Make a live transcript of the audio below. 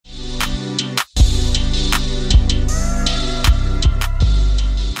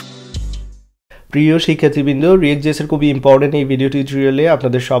প্রিয় শিক্ষার্থীবৃন্দ, রিয়েক্ট.জেএস এর খুবই ইম্পর্টেন্ট এই ভিডিও টিউটোরিয়ালে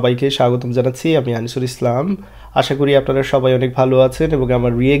আপনাদের সবাইকে স্বাগতম জানাচ্ছি। আমি আনিসুল ইসলাম। আশা করি আপনারা সবাই অনেক ভালো আছেন এবং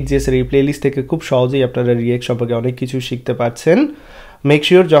আমার রিয়েক্ট.জেএস এর এই প্লেলিস্ট থেকে খুব সহজেই আপনারা রিয়েক্ট সম্পর্কে অনেক কিছু শিখতে পারছেন। মেক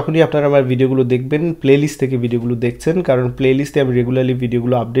শিওর যখনই আপনারা আমার ভিডিওগুলো দেখবেন প্লেলিস্ট থেকে ভিডিওগুলো দেখছেন, কারণ প্লেলিস্টে আমি রেগুলারলি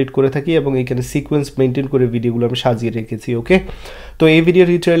ভিডিওগুলো আপডেট করে থাকি এবং এখানে সিকোয়েন্স মেনটেন করে ভিডিওগুলো আমি সাজিয়ে রেখেছি। ওকে, তো এই ভিডিও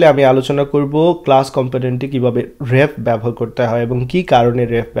টিউটোরিয়ালে আমি আলোচনা করব ক্লাস কম্পোনেন্টে কিভাবে রেফ ব্যবহার করতে হয় এবং কি কারণে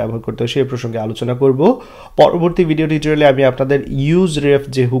রেফ ব্যবহার করতে হয় সেই প্রসঙ্গে আলোচনা করব। পরবর্তী ভিডিও টিউটোরিয়ালে আমি আপনাদের ইউজ রেফ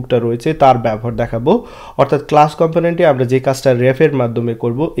যে হুকটা রয়েছে তার ব্যবহার দেখাবো। অর্থাৎ ক্লাস কম্পোনেন্টে আমরা যে কাজটা রেফের মাধ্যমে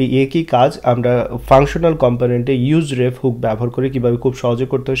করব, এই একই কাজ আমরা ফাংশনাল কম্পোনেন্টে ইউজ রেফ হুক ব্যবহার করে কিভাবে খুব সহজে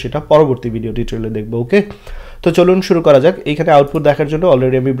করতে হয় সেটা পরবর্তী ভিডিও টিউটোরিয়ালে দেখব। ওকে, তো চলুন শুরু করা যাক। এখানে আউটপুট দেখার জন্য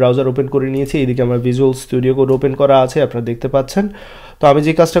অলরেডি আমি ব্রাউজার ওপেন করে নিয়েছি। এদিকে আমার ভিজুয়াল স্টুডিও কোড ওপেন করা আছে, আপনারা দেখতে পাচ্ছেন। তো আমি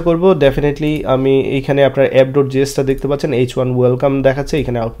যে কাজটা করব, ডেফিনেটলি আমি এখানে আপনার app.js-টা দেখতে পাচ্ছেন, h1 ওয়েলকাম দেখাচ্ছে,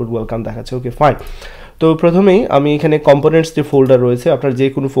 এখানে আউটপুট ওয়েলকাম দেখাচ্ছে। ওকে, ফাইন। তো প্রথমেই আমি এখানে কম্পোনেন্টস যে ফোল্ডার রয়েছে, আপনার যে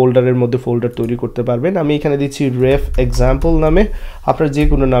কোনো ফোল্ডারের মধ্যে ফোল্ডার তৈরি করতে পারবেন। আমি এখানে দিচ্ছি রেফ এক্সাম্পল নামে, আপনার যে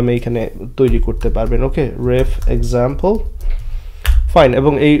কোনো নামে এখানে তৈরি করতে পারবেন। ওকে, রেফ এক্সাম্পল, ফাইন।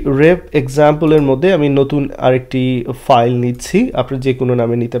 এবং এই রেফ এক্সাম্পলের মধ্যে আমি নতুন আরেকটি ফাইল নিচ্ছি, আপনি যে কোনো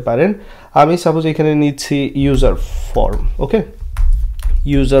নামে নিতে পারেন। আমি সাপোজ এখানে নিচ্ছি ইউজার ফর্ম। ওকে,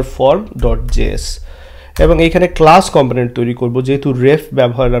 ইউজার ফর্ম .js এবং এখানে ক্লাস কম্পোনেন্ট তৈরি করব। যেহেতু রেফ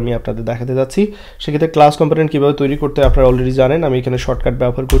ব্যবহার আমি আপনাদের দেখাতে যাচ্ছি, সেক্ষেত্রে ক্লাস কম্পোনেন্ট কীভাবে তৈরি করতে আপনারা অলরেডি জানেন। আমি এখানে শর্টকাট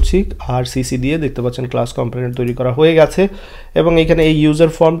ব্যবহার করছি RCC দিয়ে, দেখতে পাচ্ছেন ক্লাস কম্পোনেন্ট তৈরি করা হয়ে গেছে। এবং এখানে এই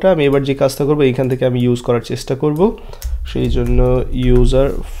ইউজার ফর্মটা আমি এবার যে কাজটা করব, এখান থেকে আমি ইউজ করার চেষ্টা করব। সেই জন্য ইউজার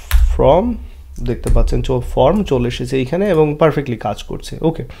ফর্ম, দেখতে পাচ্ছেন ফর্ম চলে এসেছে এখানে এবং পারফেক্টলি কাজ করছে।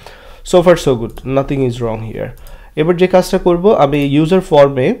 ওকে, so far so good, nothing is wrong here. এবার যে কাজটা করব, আমি ইউজার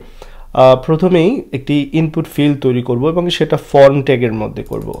ফর্মে প্রথমেই একটি ইনপুট ফিল্ড তৈরি করব এবং সেটা ফর্ম ট্যাগের মধ্যে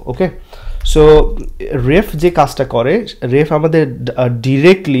করব। ওকে, সো রেফ যে কাজটা করে, রেফ আমাদের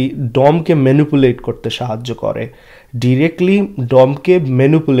ডিরেক্টলি ডমকে ম্যানিপুলেট করতে সাহায্য করে, ডিরেক্টলি ডমকে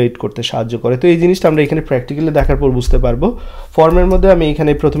ম্যানিপুলেট করতে সাহায্য করে। তো এই জিনিসটা আমরা এখানে প্র্যাকটিক্যালি দেখার পর বুঝতে পারবো। ফর্মের মধ্যে আমি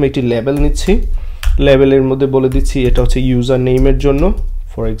এখানে প্রথমে একটি লেবেল নিচ্ছি, লেবেলের মধ্যে বলে দিচ্ছি এটা হচ্ছে ইউজার নেমের জন্য,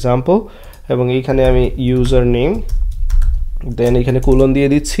 ফর এক্সাম্পল, এবং এইখানে আমি ইউজার নেম, দেন এখানে কোলন দিয়ে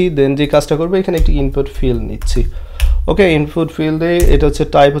দিচ্ছি। দেন যে কাজটা করবো, এখানে একটি ইনপুট ফিল্ড নিচ্ছি। ওকে, ইনপুট ফিল্ডে এটা হচ্ছে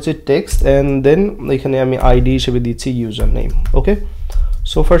টাইপ হচ্ছে টেক্সট, অ্যান্ড দেন এখানে আমি আইডি হিসেবে দিচ্ছি ইউজার নেম। ওকে,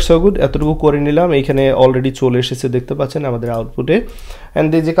 সো ফার সো গুড, এতটুকু করে নিলাম। এইখানে অলরেডি চলে এসেছে, দেখতে পাচ্ছেন আমাদের আউটপুটে। অ্যান্ড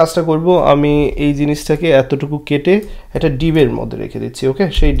যে কাজটা করব, আমি এই জিনিসটাকে এতটুকু কেটে একটা ডিবের মধ্যে রেখে দিচ্ছি। ওকে,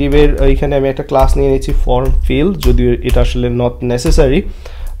 সেই ডিবের এইখানে আমি একটা ক্লাস নিয়ে নিচ্ছি ফর্ম ফিল্ড, যদিও এটা আসলে নট নেসেসারি,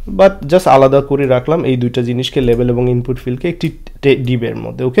 বাট জাস্ট আলাদা করে রাখলাম এই দুইটা জিনিসকে, লেভেল এবং ইনপুট ফিল্ডকে একটি ডিবের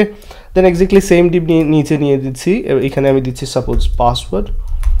মধ্যে। ওকে, দেন এক্স্যাক্টলি সেম ডিব নিচে নিয়ে দিচ্ছি, এখানে আমি দিচ্ছি suppose password.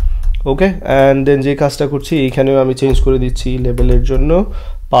 Okay, and then যে কাজটা করছি, এইখানেও আমি চেঞ্জ করে দিচ্ছি লেভেলের জন্য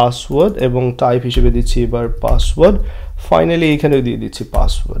পাসওয়ার্ড এবং টাইপ হিসেবে দিচ্ছি এবার পাসওয়ার্ড। ফাইনালি এখানেও দিয়ে দিচ্ছি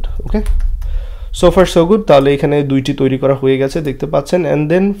পাসওয়ার্ড। ওকে, সো ফার সো গুড, তাহলে এখানে দুইটি তৈরি করা হয়ে গেছে, দেখতে পাচ্ছেন। অ্যান্ড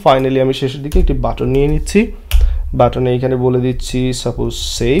দেন ফাইনালি আমি শেষের দিকে একটি বাটন নিয়ে নিচ্ছি, বাটনে এখানে বলে দিচ্ছি suppose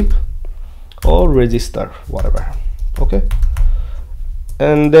save O register whatever. Okay,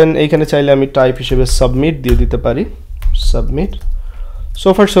 and then এইখানে চাইলে আমি টাইপ হিসেবে সাবমিট দিয়ে দিতে পারি, submit. So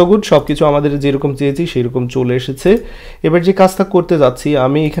far so good, সব কিছু আমাদের যেরকম চেয়েছি সেরকম চলে এসেছে। এবার যে কাজটা করতে যাচ্ছি,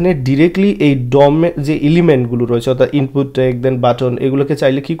 আমি এখানে ডিরেক্টলি এই ডমের যে এলিমেন্টগুলো রয়েছে, অর্থাৎ ইনপুট ট্যাগ দেন বাটন, এগুলোকে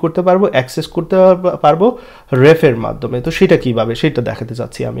চাইলে কি করতে পারবো, অ্যাক্সেস করতে পারবো রেফের মাধ্যমে। তো সেটা কীভাবে, সেটা দেখাতে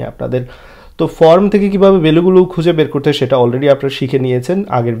চাচ্ছি আমি আপনাদের। তো ফর্ম থেকে কিভাবে ভ্যালুগুলো খুঁজে বের করতে হয় সেটা অলরেডি আপনারা শিখে নিয়েছেন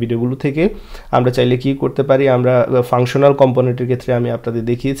আগের ভিডিওগুলো থেকে। আমরা চাইলে কি করতে পারি, আমরা ফাংশনাল কম্পোনেন্টের ক্ষেত্রে আমি আপনাদের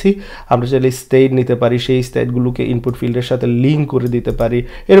দেখিয়েছি, আমরা চাইলে স্টেট নিতে পারি, সেই স্টেটগুলোকে ইনপুট ফিল্ডের সাথে লিঙ্ক করে দিতে পারি,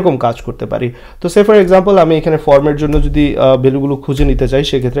 এরকম কাজ করতে পারি। তো সে ফর এক্সাম্পল, আমি এখানে ফর্মের জন্য যদি ভ্যালুগুলো খুঁজে নিতে চাই,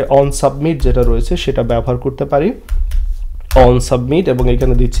 সেক্ষেত্রে অন সাবমিট যেটা রয়েছে সেটা ব্যবহার করতে পারি, অন সাবমিট, এবং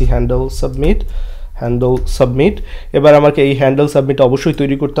এখানে দিচ্ছি হ্যান্ডেল সাবমিট, হ্যান্ডেল সাবমিট। এবার আমাকে এই হ্যান্ডেল সাবমিট অবশ্যই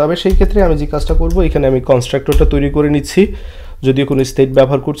তৈরি করতে হবে। সেই ক্ষেত্রে আমি যে কাজটা করব, এখানে আমি কনস্ট্রাক্টরটা তৈরি করে নিচ্ছি, যদিও কোনো স্টেট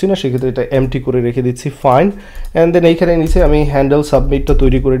ব্যবহার করছি না, সেক্ষেত্রে এটা এমটি করে রেখে দিচ্ছি, ফাইন। অ্যান্ড দেন এইখানে নিচে আমি হ্যান্ডেল সাবমিটটা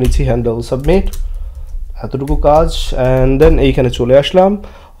তৈরি করে নিচ্ছি, হ্যান্ডেল সাবমিট, এতটুকু কাজ। অ্যান্ড দেন এইখানে চলে আসলাম।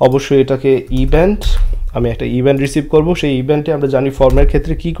 অবশ্যই এটাকে ইভেন্ট, আমি একটা ইভেন্ট রিসিভ করব। সেই ইভেন্টে আমরা জানি ফর্মের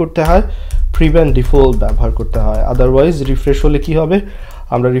ক্ষেত্রে কি করতে হয়, প্রিভেন্ট ডিফল্ট ব্যবহার করতে হয়, আদারওয়াইজ রিফ্রেশ হলে কি হবে,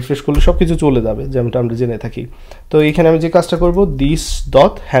 আমরা রিফ্রেশ করলে সব কিছু চলে যাবে, যেমনটা আমরা জেনে থাকি। তো এখানে আমি যে কাজটা করব, দিস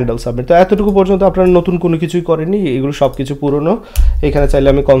ডট হ্যান্ডেল সাবমিট। তো এতটুকু পর্যন্ত আপনারা নতুন কোনো কিছুই করেননি, এগুলো সব কিছু পুরনো। এখানে চাইলে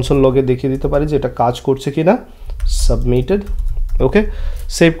আমি কনসোল লগে দেখিয়ে দিতে পারি যে এটা কাজ করছে কিনা, সাবমিটেড, ওকে,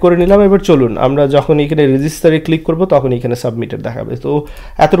 সেভ করে নিলাম। এবার চলুন আমরা যখন এখানে রেজিস্টারে ক্লিক করব তখন এখানে সাবমিটেড দেখাবে। তো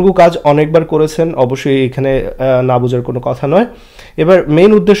এতটুকু কাজ অনেকবার করেছেন, অবশ্যই এখানে না বোঝার কোনো কথা নয়। এবার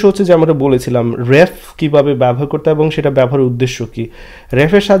মেইন উদ্দেশ্য হচ্ছে যে আমরা বলেছিলাম রেফ কিভাবে ব্যবহার করতে এবং সেটা ব্যবহারের উদ্দেশ্য কি।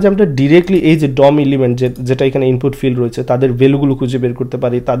 রেফের সাহায্যে আমরা ডিরেক্টলি এই যে ডম এলিমেন্ট যেটা এখানে ইনপুট ফিল্ড রয়েছে তাদের ভ্যালুগুলো খুঁজে বের করতে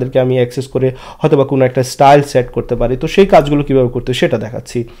পারি, তাদেরকে আমি অ্যাক্সেস করে হয়তো বা কোনো একটা স্টাইল সেট করতে পারি। তো সেই কাজগুলো কীভাবে করতে সেটা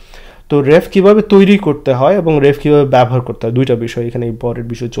দেখাচ্ছি। তো রেফ কিভাবে তৈরি করতে হয় এবং রেফ কিভাবে ব্যবহার করতে হয়, দুইটা বিষয় এখানে ইম্পর্টেন্ট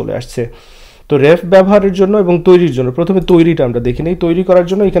বিষয় চলে আসছে। তো রেফ ব্যবহারের জন্য এবং তৈরির জন্য প্রথমে তৈরিটা আমরা দেখি নিই। তৈরি করার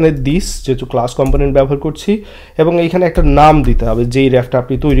জন্য এখানে দিস যেহেতু ক্লাস কম্পোনেন্ট ব্যবহার করছি এবং এখানে একটা নাম দিতে হবে যেই রেফটা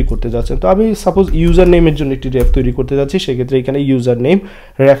আপনি তৈরি করতে যাচ্ছেন। তো আমি সাপোজ ইউজার নেমের জন্য একটি রেফ তৈরি করতে যাচ্ছি, সেক্ষেত্রে এখানে ইউজার নেম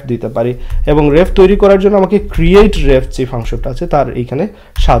রেফ দিতে পারি। এবং রেফ তৈরি করার জন্য আমাকে ক্রিয়েট রেফ যে ফাংশনটা আছে তার এইখানে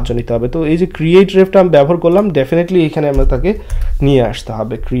সাহায্য নিতে হবে। তো এই যে ক্রিয়েট রেফটা আমি ব্যবহার করলাম, ডেফিনেটলি এখানে আমরা তাকে নিয়ে আসতে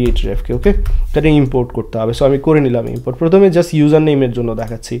হবে ক্রিয়েট রেফকে। ওকে, তাকে ইম্পোর্ট করতে হবে। সো আমি করে নিলাম ইম্পোর্ট। প্রথমে জাস্ট ইউজার নেমের জন্য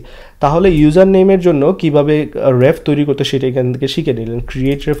দেখাচ্ছি। তাহলে ইউজার নেমের জন্য কিভাবে রেফ তৈরি করতে সেটা এখান থেকে শিখে নিলেন।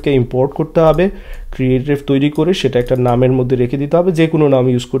 ক্রিয়েট রেফকে ইম্পোর্ট করতে হবে, ক্রিয়েট রেফ তৈরি করে সেটা একটা নামের মধ্যে রেখে দিতে হবে, যে কোনো নাম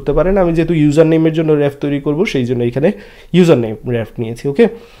ইউজ করতে পারেন। আমি যেহেতু ইউজার নেমের জন্য রেফ তৈরি করব সেই জন্য এখানে ইউজার নেম রেফ নিয়েছি। ওকে,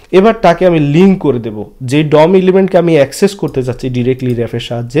 এবার তাকে আমি লিঙ্ক করে দেব, যে ডম এলিমেন্টকে আমি অ্যাক্সেস করতে চাচ্ছি ডিরেক্টলি রেফের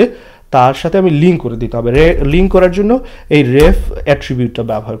সাহায্যে তার সাথে আমি লিঙ্ক করে দিতে হবে। লিঙ্ক করার জন্য এই রেফ অ্যাট্রিবিউটটা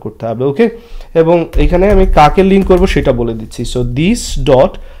ব্যবহার করতে হবে। ওকে, এবং এখানে আমি কাকে লিঙ্ক করব সেটা বলে দিচ্ছি। So this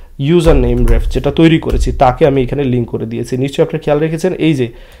dot user name রেফ যেটা তৈরি করেছি তাকে আমি এখানে লিঙ্ক করে দিয়েছি। নিশ্চয়ই আপনারা খেয়াল রেখেছেন এই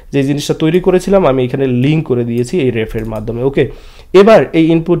যে জিনিসটা তৈরি করেছিলাম আমি এখানে লিঙ্ক করে দিয়েছি এই রেফের মাধ্যমে। ওকে, এবার এই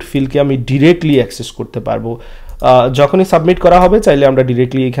ইনপুট ফিল্ডকে আমি ডিরেক্টলি অ্যাক্সেস করতে পারবো। যখনই সাবমিট করা হবে চাইলে আমরা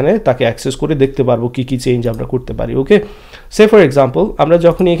ডিরেক্টলি এখানে তাকে অ্যাক্সেস করে দেখতে পারবো কি কি চেঞ্জ আমরা করতে পারি। ওকে, সে ফর এক্সাম্পল আমরা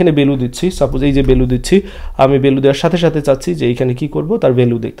যখনই এখানে ভ্যালু দিচ্ছি, সাপোজ এই যে ভ্যালু দিচ্ছি, আমি ভ্যালু দেওয়ার সাথে সাথে চাচ্ছি যে এখানে কি করব তার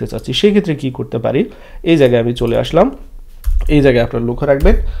ভ্যালু দেখতে চাচ্ছি, সেই ক্ষেত্রে কি করতে পারি, এই জায়গায় আমি চলে আসলাম। এই জায়গায় আপনারা লক্ষ্য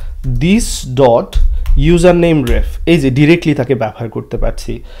রাখবেন দিস ডট ইউজার নেম রেফ, এই যে ডিরেক্টলি তাকে ব্যবহার করতে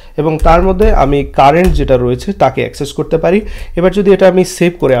পারছি এবং তার মধ্যে আমি কারেন্ট যেটা রয়েছে তাকে অ্যাক্সেস করতে পারি। এবার যদি এটা আমি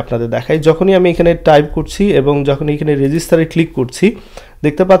সেভ করে আপনাদের দেখাই, যখনই আমি এখানে টাইপ করছি এবং যখন এখানে রেজিস্টারে ক্লিক করছি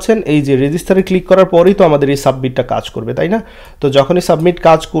দেখতে পাচ্ছেন এই যে রেজিস্টারে ক্লিক করার পরেই তো আমাদের এই সাবমিটটা কাজ করবে, তাই না? তো যখনই সাবমিট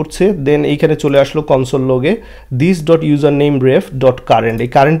কাজ করছে দেন এইখানে চলে আসলো কনসোল লগে this dot user name ref dot current. এই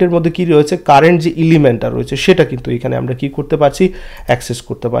কারেন্টের মধ্যে কি রয়েছে, কারেন্ট যে এলিমেন্টটা রয়েছে সেটা কিন্তু এখানে আমরা কি করতে পারছি, অ্যাক্সেস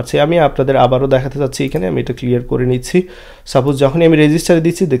করতে পারছি। আমি আপনাদের আবারও দেখাতে চাচ্ছি, এখানে আমি এটা ক্লিয়ার করে নিচ্ছি। সাপোজ যখনই আমি রেজিস্টারে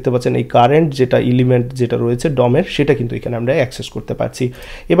দিচ্ছি দেখতে পাচ্ছেন এই কারেন্ট যেটা এলিমেন্ট যেটা রয়েছে ডমের সেটা কিন্তু এখানে আমরা অ্যাক্সেস করতে পারছি।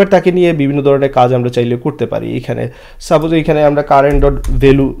 এবার তাকে নিয়ে বিভিন্ন ধরনের কাজ আমরা চাইলে করতে পারি। এখানে সাপোজ এখানে আমরা কারেন্ট ডট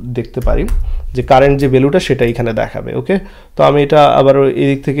ভ্যালু দেখতে পারি, যে কারেন্ট যে ভ্যালুটা সেটা এখানে দেখাবে। ওকে, তো আমি এটা আবারও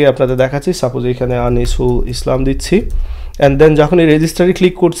এদিক থেকে আপনাদের দেখাচ্ছি। সাপোজ এখানে আনিসুল ইসলাম দিচ্ছি অ্যান্ড দেন যখন এই রেজিস্টারে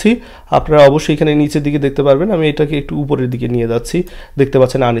ক্লিক করছি আপনারা অবশ্যই এখানে নিচের দিকে দেখতে পারবেন আমি এটাকে একটু উপরের দিকে নিয়ে যাচ্ছি, দেখতে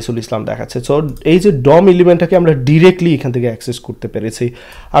পাচ্ছেন আনিসুল ইসলাম দেখাচ্ছে। সো এই যে ডম এলিমেন্টটাকে আমরা ডিরেক্টলি এখান থেকে অ্যাক্সেস করতে পেরেছি।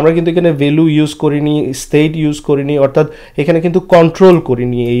 আমরা কিন্তু এখানে ভ্যালু ইউজ করিনি, স্টেট ইউজ করিনি, অর্থাৎ এখানে কিন্তু কন্ট্রোল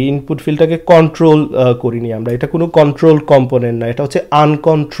করিনি, এই ইনপুট ফিল্ডটাকে কন্ট্রোল করিনি আমরা। এটা কোনো কন্ট্রোল কম্পোনেন্ট না, এটা হচ্ছে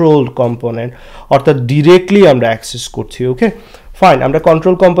আনকন্ট্রোলড কম্পোনেন্ট, অর্থাৎ ডিরেক্টলি আমরা অ্যাক্সেস করছি। ওকে ফাইন, আমরা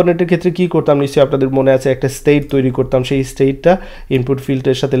কন্ট্রোল কম্পোনেন্টের ক্ষেত্রে কি করতাম নিশ্চয়ই আপনাদের মনে আছে, একটা স্টেট তৈরি করতাম, সেই স্টেটটা ইনপুট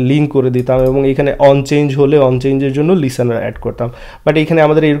ফিল্ডের সাথে লিঙ্ক করে দিতাম এবং এখানে অন চেঞ্জ হলে অন চেঞ্জের জন্য লিসেনার অ্যাড করতাম। বাট এখানে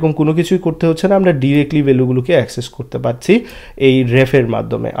আমাদের এরকম কোনো কিছুই করতে হচ্ছে না, আমরা ডিরেক্টলি ভ্যালুগুলোকে অ্যাক্সেস করতে পারছি এই রেফের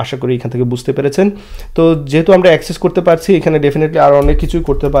মাধ্যমে। আশা করি এখান থেকে বুঝতে পেরেছেন। তো যেহেতু আমরা অ্যাক্সেস করতে পারছি এখানে ডেফিনেটলি আরও অনেক কিছুই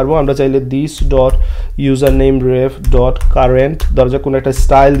করতে পারবো। আমরা চাইলে this dot user name ref dot current, দরজা কোনো একটা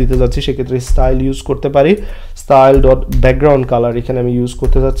স্টাইল দিতে যাচ্ছি সেক্ষেত্রে স্টাইল ইউজ করতে পারি। স্টাইল ডট ব্যাকগ্রাউন্ড কালার এখানে আমি ইউজ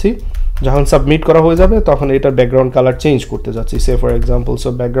করতে যাচ্ছি, যখন সাবমিট করা হয়ে যাবে তখন এটার ব্যাকগ্রাউন্ড কালার চেঞ্জ করতে যাচ্ছি। সে for example so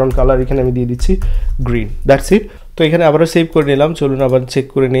background colour এখানে আমি দিয়ে দিচ্ছি গ্রিন, দ্যাটস ইট। তো এখানে আবারও সেভ করে নিলাম, চলুন আবার চেক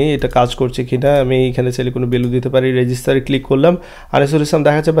করে নিই এটা কাজ করছে কিনা। আমি এখানে চাইলে কোনো ভ্যালু দিতে পারি, রেজিস্টারে ক্লিক করলাম, আনিসুল ইসলাম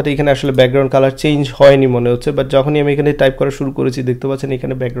দেখাচ্ছে, বাট এখানে আসলে ব্যাকগ্রাউন্ড কালার চেঞ্জ হয়নি মনে হচ্ছে। বাট যখনই আমি এখানে টাইপ করা শুরু করেছি দেখতে পাচ্ছেন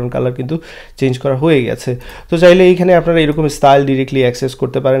এখানে ব্যাকগ্রাউন্ড কালার কিন্তু চেঞ্জ করা হয়ে গেছে। তো চাইলে এইখানে আপনারা এরকম স্টাইল ডিরেক্টলি অ্যাক্সেস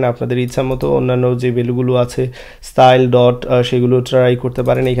করতে পারেন আপনাদের ইচ্ছা মতো, অন্যান্য যে ভ্যালুগুলো আছে স্টাইল ডট সেগুলো ট্রাই করতে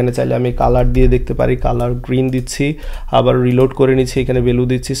পারেন। এখানে চাইলে আমি কালার দিয়ে দেখতে পারি, কালার গ্রিন দিচ্ছি, আবার রিলোড করে নিচ্ছি, এখানে ভ্যালু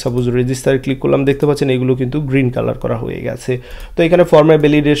দিচ্ছি, সাপোজ রেজিস্টারে ক্লিক করলাম দেখতে পাচ্ছেন এগুলো কিন্তু গ্রিন কালার করা হয়ে গেছে। তো এখানে ফর্মের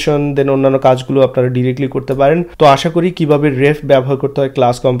ভ্যালিডেশন দেন অন্যান্য কাজগুলো আপনারা ডিরেক্টলি করতে পারেন। তো আশা করি কিভাবে রেফ ব্যবহার করতে হয়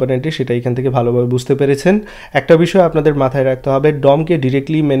ক্লাস কম্পোনেন্টে সেটা এখান থেকে ভালোভাবে বুঝতে পেরেছেন। একটা বিষয় আপনাদের মাথায় রাখতে হবে, ডমকে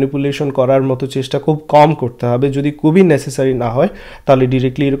ডিরেক্টলি ম্যানিপুলেশন করার মতো চেষ্টা খুব কম করতে হবে, যদি খুবই নেসেসারি না হয় তাহলে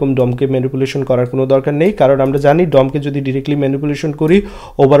ডিরেক্টলি এরকম ডমকে ম্যানিপুলেশন করার কোনো দরকার নেই। কারণ আমরা জানি ডমকে যদি ডিরেক্টলি ম্যানিপুলেশন করি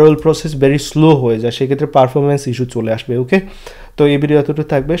ওভারঅল প্রসেস ভেরি স্লো হয়ে যায়, সেক্ষেত্রে পারফরমেন্স ইস্যু চলে আসবে। ওকে, তো এই ভিডিও এতটুকু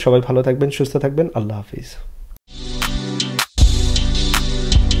থাকবে, সবাই ভালো থাকবেন, সুস্থ থাকবেন, আল্লাহ হাফিজ।